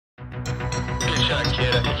shot,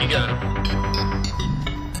 kid. I think you got him.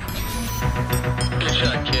 Good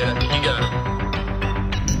shot, kid. I think you got him.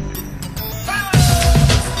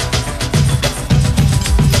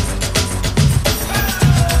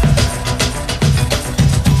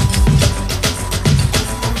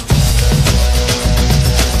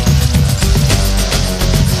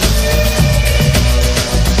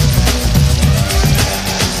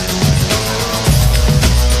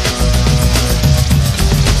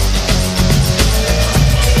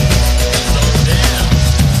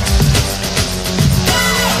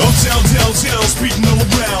 Speeding all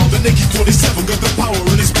around, the naked 47 got the power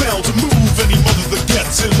in his belt to move any mother that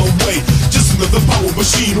gets in the way. Just another power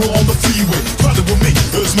machine on the freeway. Riding with me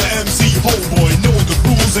is my MC homeboy, knowing the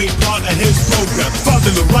rules ain't part of his program.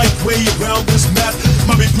 Finding the right way around this map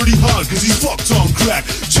might be pretty hard cause he's fucked on crack.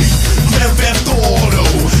 G, Grand Theft Auto,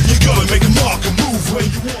 you gotta make a mark and move where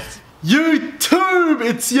you want. YouTube,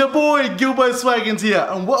 it's your boy Gilbo Swagins here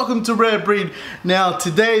and welcome to Rare Breed. Now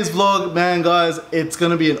today's vlog, man guys, it's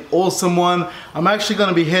gonna be an awesome one. I'm actually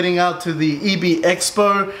gonna be heading out to the EB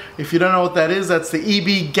Expo. If you don't know what that is, that's the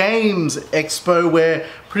EB Games Expo, where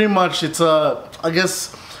pretty much it's a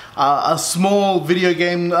small video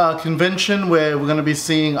game convention where we're gonna be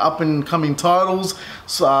seeing up and coming titles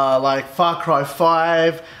like FarCry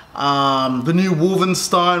 5, the new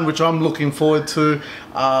Wolfenstein, which I'm looking forward to,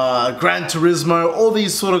 Gran Turismo, all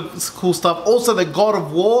these sort of cool stuff. Also the God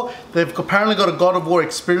of War, they've apparently got a God of War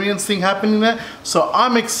experience thing happening there. So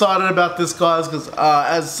I'm excited about this, guys, because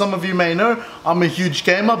as some of you may know, I'm a huge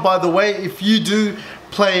gamer. By the way, if you do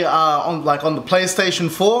play on the PlayStation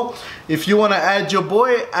 4, if you want to add your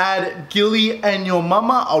boy, add Gilly and your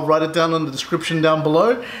mama. I'll write it down in the description down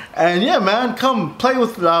below. And yeah, man, come play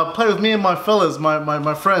with me and my fellas,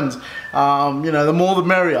 my friends. You know, the more the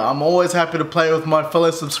merrier. I'm always happy to play with my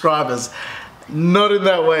fellow subscribers. Not in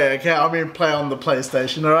that way, okay? I mean play on the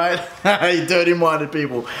PlayStation, alright? You dirty-minded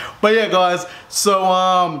people. But yeah, guys,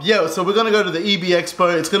 so yeah, so we're gonna go to the EB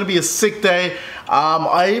Expo. It's gonna be a sick day.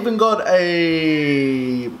 I even got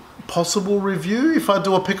a possible review if I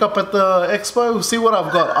do a pickup at the expo. We'll see what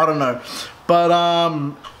I've got, I don't know. But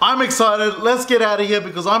I'm excited. Let's get out of here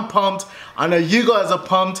because I'm pumped. I know you guys are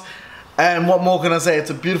pumped. And what more can I say?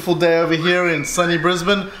 It's a beautiful day over here in sunny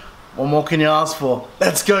Brisbane. What more can you ask for?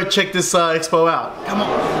 Let's go check this expo out. Come on.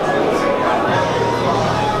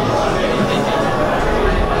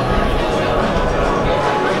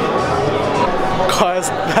 Guys,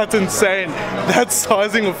 that's insane. That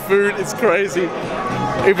sizing of food is crazy.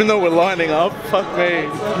 Even though we're lining up, fuck me,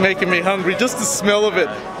 making me hungry. Just the smell of it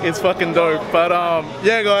is fucking dope. But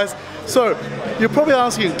yeah, guys. So you're probably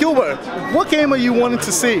asking, Gilbo, what game are you wanting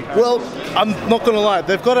to see? Well, I'm not gonna lie,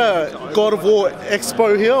 they've got a God of War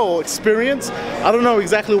Expo here, or experience. I don't know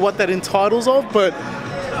exactly what that entitles of, but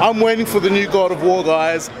I'm waiting for the new God of War,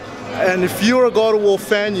 guys. And if you're a God of War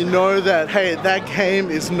fan, you know that, hey, that game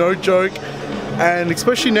is no joke. And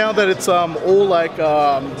especially now that it's all like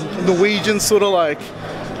Norwegian, sort of like,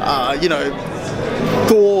 you know,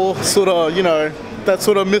 Thor, sort of, you know, that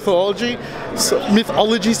sort of mythology.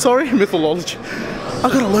 Mythology. I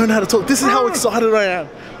gotta learn how to talk. This is how excited I am.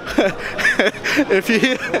 if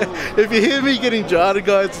you hear me getting jarred,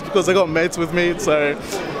 guys, it's because I got mates with me. So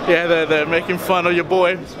yeah, they're making fun of your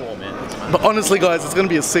boy. But honestly, guys, it's gonna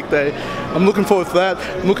be a sick day. I'm looking forward to that.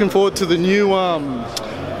 I'm looking forward to the new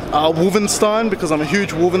Wolfenstein because I'm a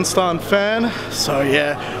huge Wolfenstein fan. So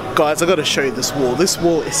yeah, guys, I gotta show you this wall. This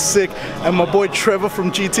wall is sick, and my boy Trevor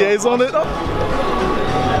from GTA is on it.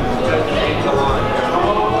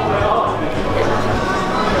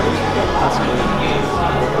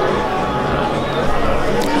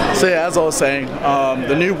 So yeah, as I was saying,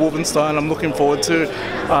 the new Wolfenstein I'm looking forward to,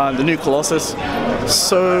 the new Colossus.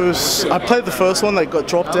 So I played the first one that got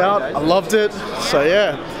dropped out. I loved it. So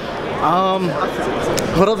yeah.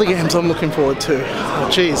 What other games I'm looking forward to? Oh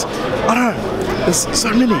jeez, I don't know. There's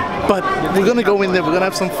so many. But we're gonna go in there. We're gonna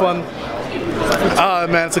have some fun. Ah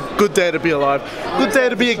man, it's a good day to be alive. Good day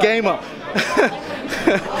to be a gamer.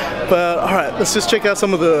 But all right, let's just check out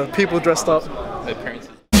some of the people dressed up.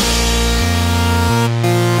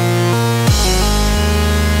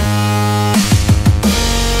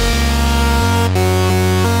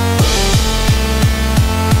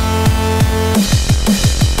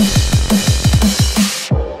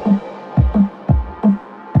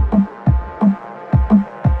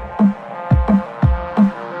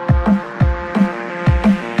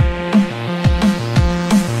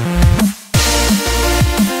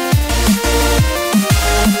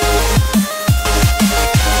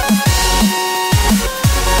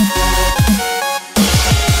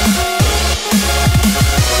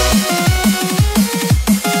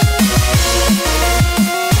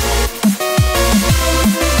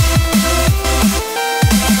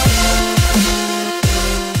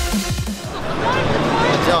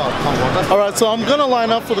 So I'm gonna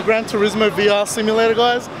line up for the Gran Turismo VR simulator,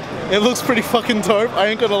 guys. It looks pretty fucking dope, I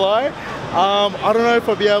ain't gonna lie. I don't know if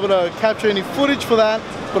I'll be able to capture any footage for that,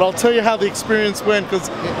 but I'll tell you how the experience went, because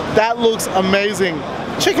that looks amazing.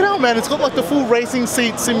 Check it out, man. It's got like the full racing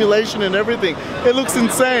seat simulation and everything. It looks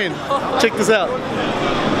insane. Check this out.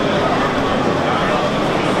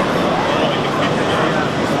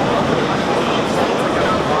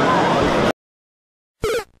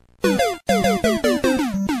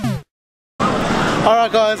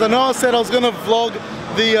 Alright guys, I know I said I was gonna vlog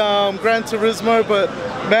the Gran Turismo, but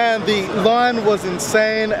man, the line was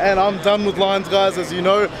insane, and I'm done with lines, guys, as you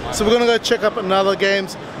know. So we're gonna go check up another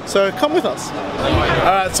games. So come with us.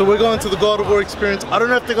 Alright, so we're going to the God of War experience. I don't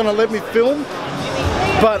know if they're gonna let me film,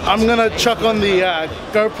 but I'm gonna chuck on the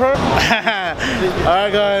GoPro.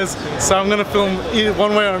 Alright guys, so I'm gonna film either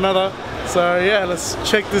one way or another. So yeah, let's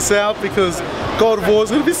check this out, because God of War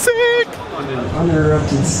is gonna be sick! An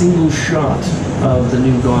uninterrupted single shot of the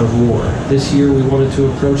new God of War. This year we wanted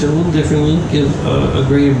to approach it a little differently, give a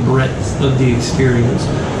greater breadth of the experience,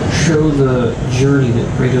 show the journey that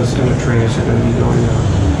Kratos and Atreus are going to be going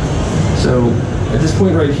on. So at this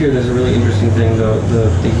point right here, there's a really interesting thing.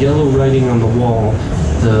 The yellow writing on the wall,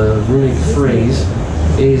 the runic phrase,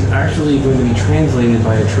 is actually going to be translated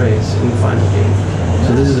by Atreus in the final game.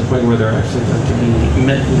 So this is a point where they're actually going to be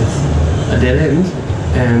met with a dead end,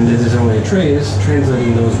 and it is only Atreus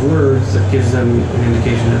translating those words that gives them an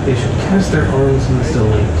indication that they should cast their arms against the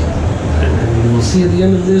lake. And you will see at the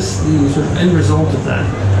end of this the sort of end result of that.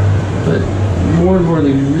 But more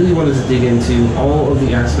importantly, we really wanted to dig into all of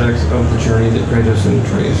the aspects of the journey that Kratos and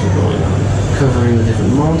Atreus are going on, covering the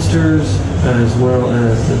different monsters, as well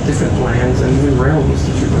as the different lands and even realms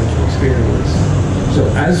that you're going to experience. So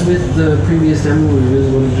as with the previous demo, we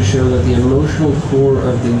really wanted to show that the emotional core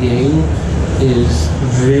of the game is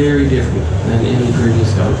very different than any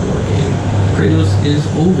previous God of War game. Kratos is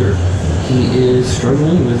older. He is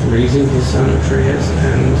struggling with raising his son Atreus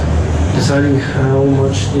and deciding how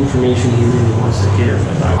much information he really wants to give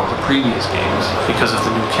about the previous games because of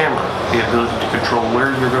the new camera. The ability to control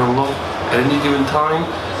where you're going to look at any given time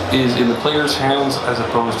is in the player's hands as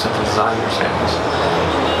opposed to the designer's hands.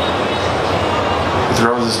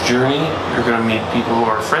 Throughout this journey, you're going to meet people who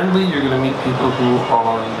are friendly, you're going to meet people who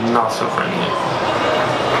are not so friendly.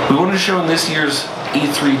 We wanted to show in this year's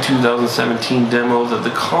E3 2017 demo that the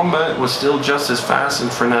combat was still just as fast and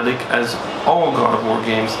frenetic as all God of War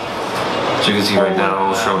games. So you can see right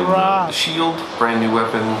now showing the shield, brand new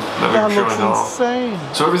weapon that we were showing off. Insane.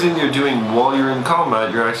 So everything you're doing while you're in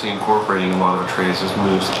combat, you're actually incorporating a lot of Atreus'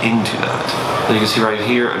 moves into that. And you can see right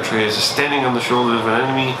here, Atreus is standing on the shoulder of an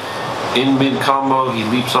enemy. In mid-combo, he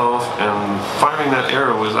leaps off, and firing that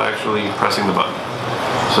arrow is actually pressing the button.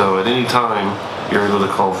 So at any time, you're able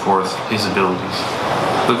to call forth his abilities.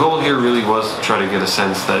 The goal here really was to try to get a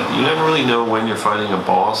sense that you never really know when you're fighting a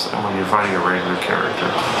boss and when you're fighting a regular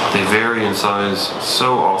character. They vary in size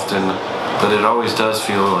so often that it always does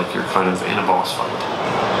feel like you're kind of in a boss fight.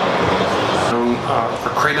 For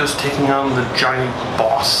Kratos taking on the giant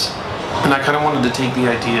boss, and I kind of wanted to take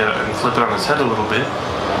the idea and flip it on its head a little bit,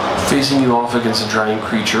 facing you off against a giant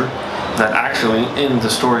creature that actually, in the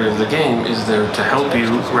story of the game, is there to help you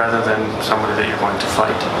rather than somebody that you're going to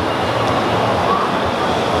fight.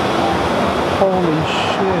 Holy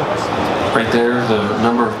shit. Right there, the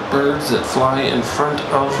number of birds that fly in front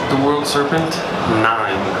of the world serpent,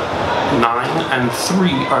 9. 9 and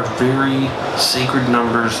 3 are very sacred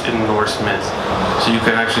numbers in Norse myth. So you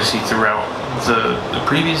can actually see throughout the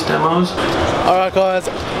previous demos. Alright guys,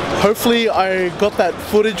 hopefully I got that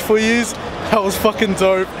footage for you. That was fucking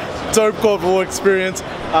dope. Dope God of War experience.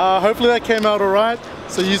 Hopefully that came out alright,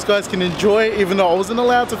 so you guys can enjoy. Even though I wasn't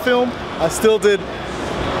allowed to film, I still did.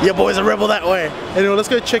 Yeah, boys, a rebel that way. Anyway, let's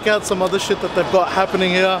go check out some other shit that they've got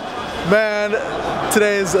happening here. Man,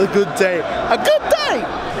 today is a good day. A good day!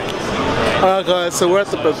 Alright guys, so we're at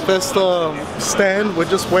the Bethesda stand. We're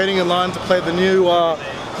just waiting in line to play the new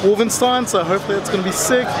Wolfenstein, so hopefully it's gonna be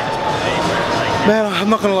sick. Man, I'm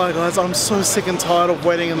not gonna lie guys, I'm so sick and tired of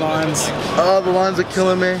waiting in lines. Oh, the lines are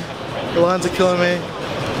killing me. The lines are killing me.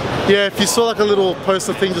 Yeah, if you saw like a little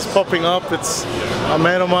poster thing just popping up, it's a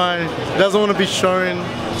mate of mine. He doesn't want to be shown.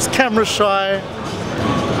 He's camera shy.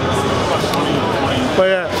 But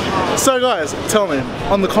yeah, so guys, tell me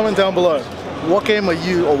on the comment down below, what game are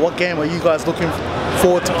you guys looking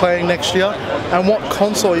forward to playing next year, and what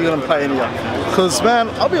console are you gonna play in here? Because man,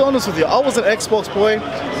 I'll be honest with you, I was an Xbox boy,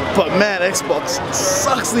 but man, Xbox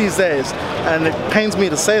sucks these days, and it pains me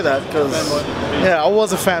to say that because yeah, I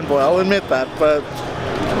was a fanboy, I'll admit that, but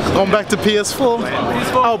going back to PS4.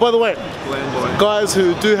 Oh, by the way, guys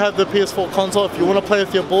who do have the PS4 console, if you want to play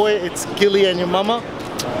with your boy, it's Gilly and your mama,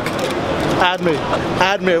 add me,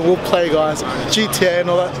 and we'll play, guys. GTA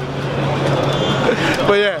and all that.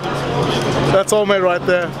 But yeah, that's all made right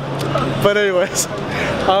there. But anyways,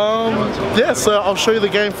 yeah, so I'll show you the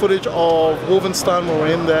game footage of Wolfenstein when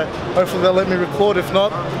we're in there. Hopefully they'll let me record. If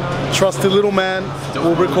not, trusty little man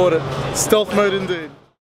will record it. Stealth mode indeed.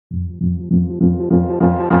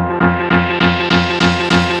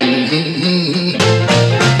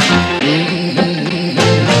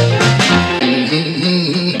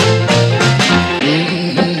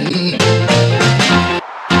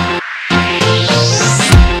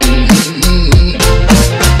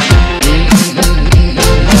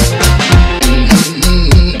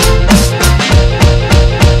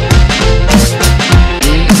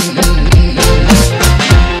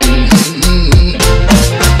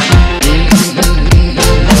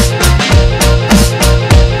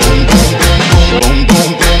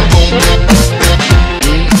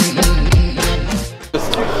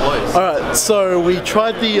 So we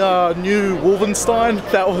tried the new Wolfenstein.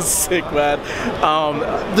 That was sick, man.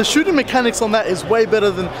 The shooting mechanics on that is way better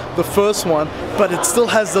than the first one, but it still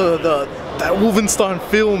has that Wolfenstein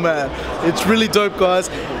feel, man. It's really dope, guys.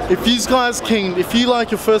 If you guys can, if you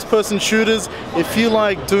like your first-person shooters, if you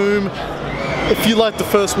like Doom, if you like the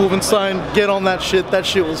first Wolfenstein, get on that shit. That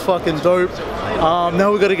shit was fucking dope.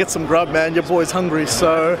 Now we gotta get some grub, man. Your boy's hungry,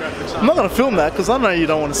 so I'm not gonna film that because I know you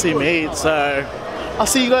don't want to see me eat. So I'll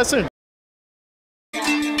see you guys soon.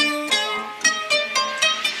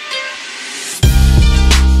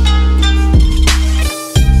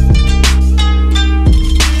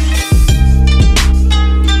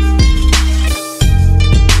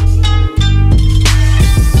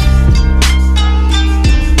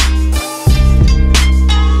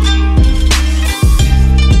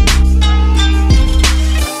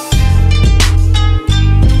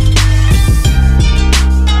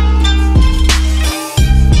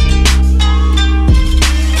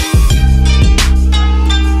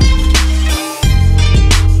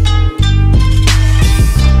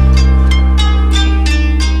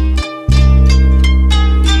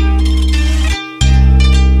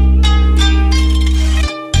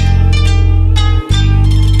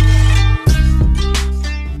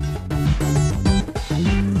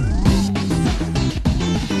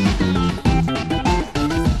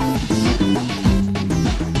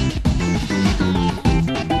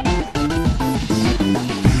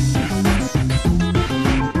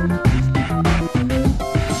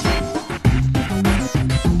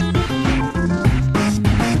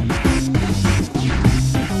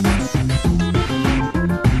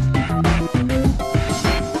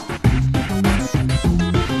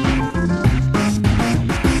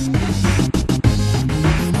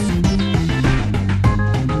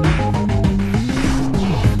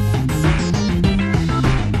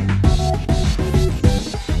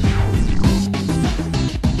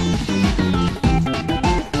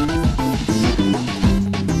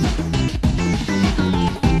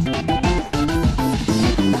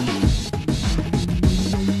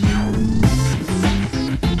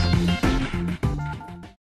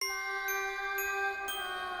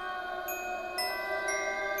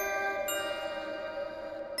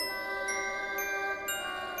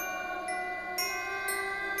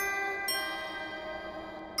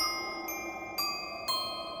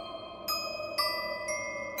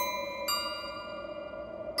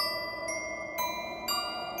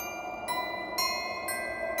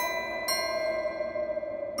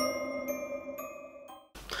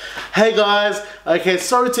 Hey guys, okay,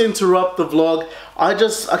 sorry to interrupt the vlog.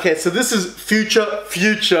 Okay, so this is future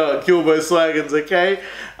Gilbo Swagins, okay?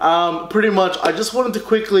 Pretty much, I just wanted to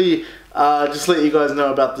quickly just let you guys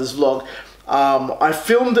know about this vlog. I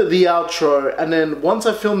filmed the outro, and then once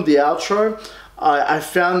I filmed the outro, I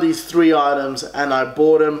found these 3 items and I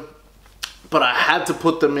bought them, but I had to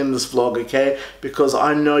put them in this vlog, okay? Because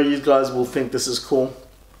I know you guys will think this is cool.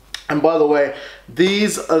 And by the way,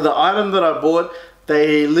 these are the item that I bought.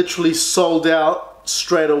 They literally sold out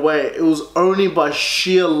straight away. It was only by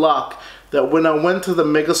sheer luck that when I went to the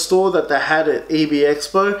mega store that they had at EB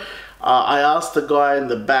Expo, I asked the guy in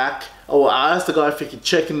the back, I asked the guy if he could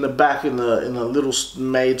check in the back in the little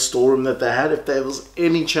maid storeroom that they had, if there was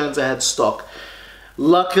any chance they had stock.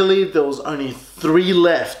 Luckily, there was only 3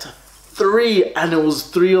 left. 3, and it was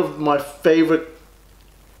 3 of my favorite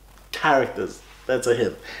characters. That's a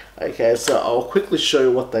hint. Okay, so I'll quickly show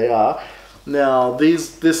you what they are. Now,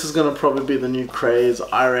 this is gonna probably be the new craze,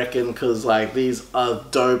 I reckon, because like these are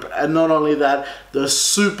dope, and not only that, they're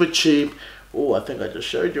super cheap. Oh, I think I just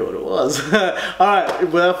showed you what it was.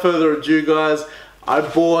 Alright, without further ado, guys, I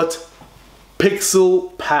bought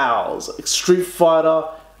Pixel Pals, Street Fighter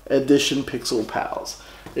Edition Pixel Pals.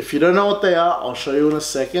 If you don't know what they are, I'll show you in a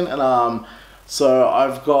second. And so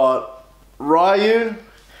I've got Ryu,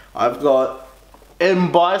 I've got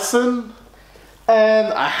M Bison,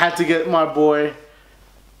 and I had to get my boy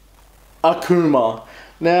Akuma.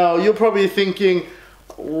 Now you're probably thinking,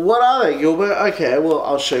 what are they, Gilbert? Okay, well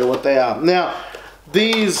I'll show you what they are. Now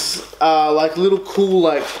these are like little cool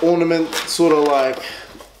like ornament sort of like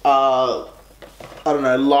I don't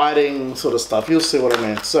know, lighting sort of stuff. You'll see what I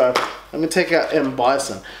mean. So let me take out M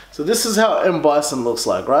Bison. So this is how M Bison looks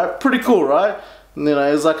like, right? Pretty cool, right? And, you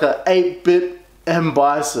know, it's like a 8-bit M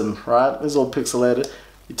Bison, right? It's all pixelated.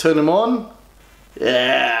 You turn him on.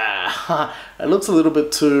 Yeah, it looks a little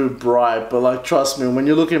bit too bright, but like trust me, when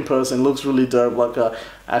you look in person, it looks really dope, like a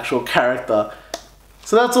actual character.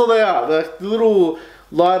 So that's all they are. They're little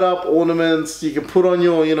light up ornaments you can put on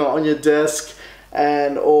your, you know, on your desk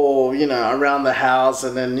and or you know around the house,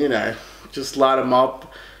 and then you know just light them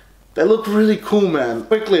up. They look really cool, man.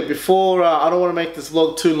 Quickly before I don't want to make this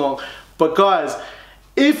vlog too long, but guys,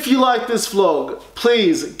 if you like this vlog,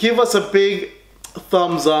 please give us a big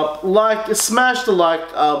thumbs up, like, smash the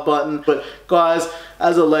like button. But guys,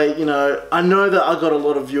 as of late, you know, I know that I got a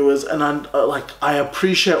lot of viewers, and I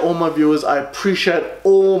appreciate all my viewers, I appreciate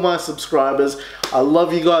all my subscribers, I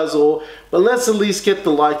love you guys all, but let's at least get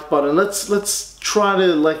the like button. Let's try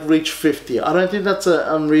to like reach 50. I don't think that's an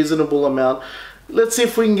unreasonable amount. Let's see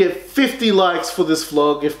if we can get 50 likes for this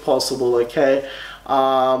vlog if possible, okay?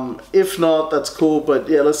 If not, that's cool, but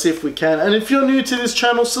yeah, let's see if we can. And if you're new to this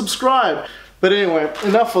channel, subscribe. But anyway,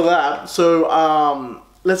 enough of that. So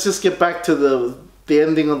let's just get back to the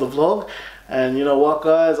ending of the vlog. And you know what,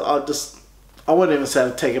 guys? I won't even say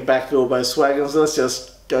to take it back, Gilbo Swagins. Let's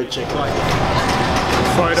just go check it out.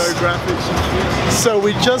 Photographics and shit. So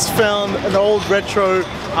we just found an old retro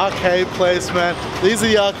arcade place, man. These are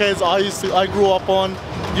the arcades I grew up on.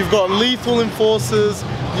 You've got Lethal Enforcers,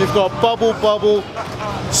 you've got Bubble,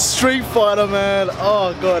 Street Fighter, man.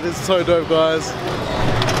 Oh god, it's so dope, guys.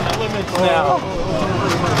 Elements now.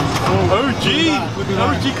 OG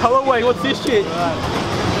colorway. What's this shit?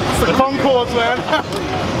 It's the Concords, man.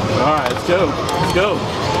 Alright, let's go. Let's go.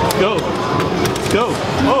 Let's go. Let's go.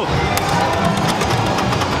 Oh!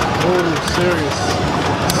 Oh,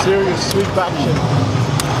 serious sweep action.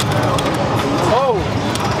 Oh,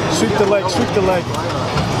 sweep the leg, sweep the leg.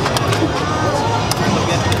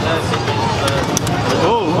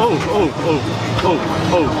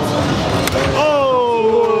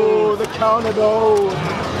 Oh, the counter though.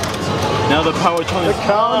 Now the power tone. The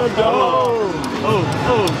counter though.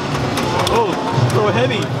 Oh, throw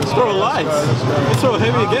heavy. Let's throw lights. Let's throw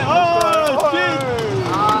heavy again. Oh, shit.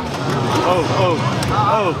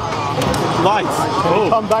 Oh, lights. Oh,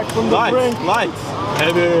 come back from the brink. Lights.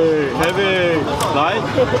 Heavy. Light.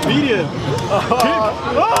 Medium.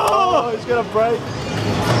 Oh, he's gonna break.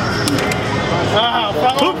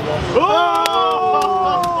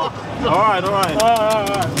 Alright.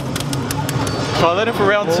 Try that in for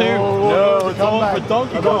round 2. No, it's on for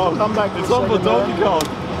Donkey Kong. It's on for Donkey Kong.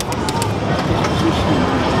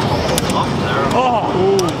 Oh,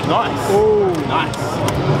 nice. Nice.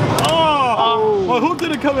 Oh, my hook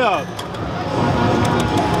didn't come out.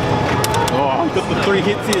 Oh, I got the 3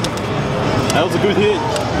 hits in. That was a good hit.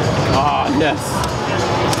 Ah, yes.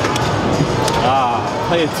 Ah,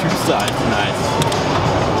 play it 2 sides. Nice.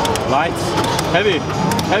 Lights. Heavy.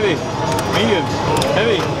 Medium.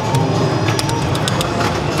 Heavy.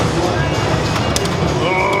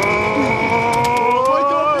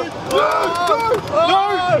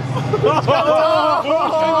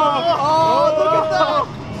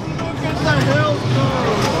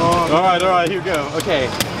 Alright, here we go. Okay.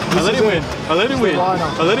 I let him win.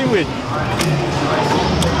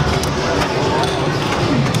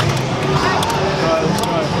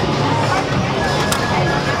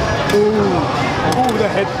 Ooh, the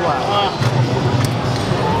head flap.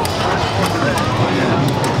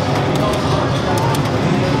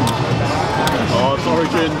 Oh,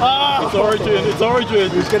 it's Origin. It's Origin.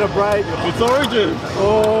 Who's gonna break? It's Origin.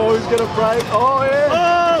 Oh, who's gonna break? Oh,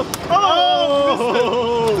 yeah.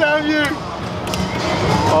 Oh! Damn you!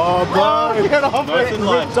 Oh, bro. Get off Nice it! and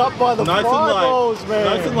light. Ripped up by the Nice and light. balls, man.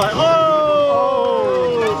 Nice and light.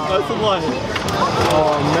 Oh! Nice and light.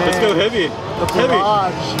 Oh, man. Let's go heavy. Heavy.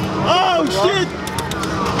 Oh, shit!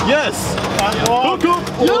 Yes! Hook up!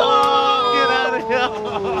 Oh, get out of here!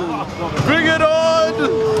 Bring it on!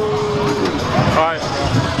 Alright.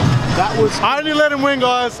 That was... I only let him win,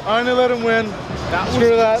 guys. I only let him win.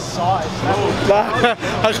 Screw that.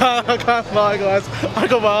 I can't lie, guys. I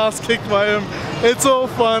got my ass kicked by him. It's all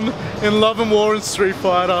fun in Love and War and Street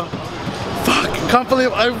Fighter. Fuck, can't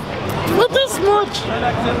believe I But this much.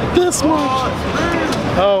 This much.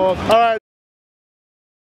 Oh, well. Alright.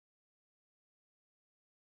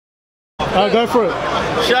 Alright, go for it.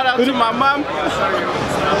 Shout out to my mom.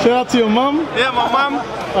 Shout out to your mum. Yeah, my mom.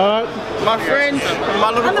 Alright. My friends,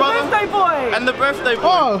 my little brother. And the birthday boy. And the birthday boy.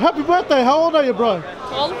 Oh, happy birthday. How old are you, bro?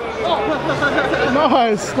 12.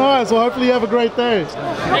 Nice, nice. Well, hopefully you have a great day.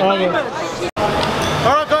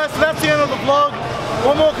 Alright guys, so that's the end of the vlog.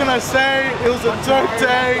 What more can I say? It was a dope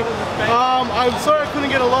day. I'm sorry I couldn't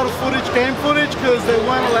get a lot of footage, game footage, because they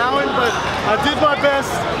weren't allowing, but I did my best.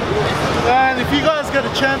 And if you guys get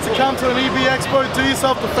a chance to come to an EB Expo, do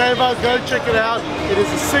yourself the favor, go check it out. It is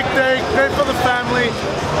a sick day, great for the family.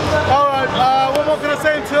 Alright, what more can I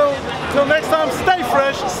say until next time? Stay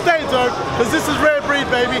fresh, stay dope, because this is Rare Breed,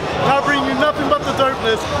 baby. I bring you nothing but the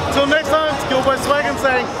dopeness. Till next time, it's Gilbo Swagins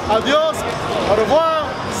saying adios, au revoir,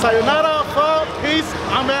 sayonara, peace,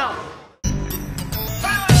 I'm out.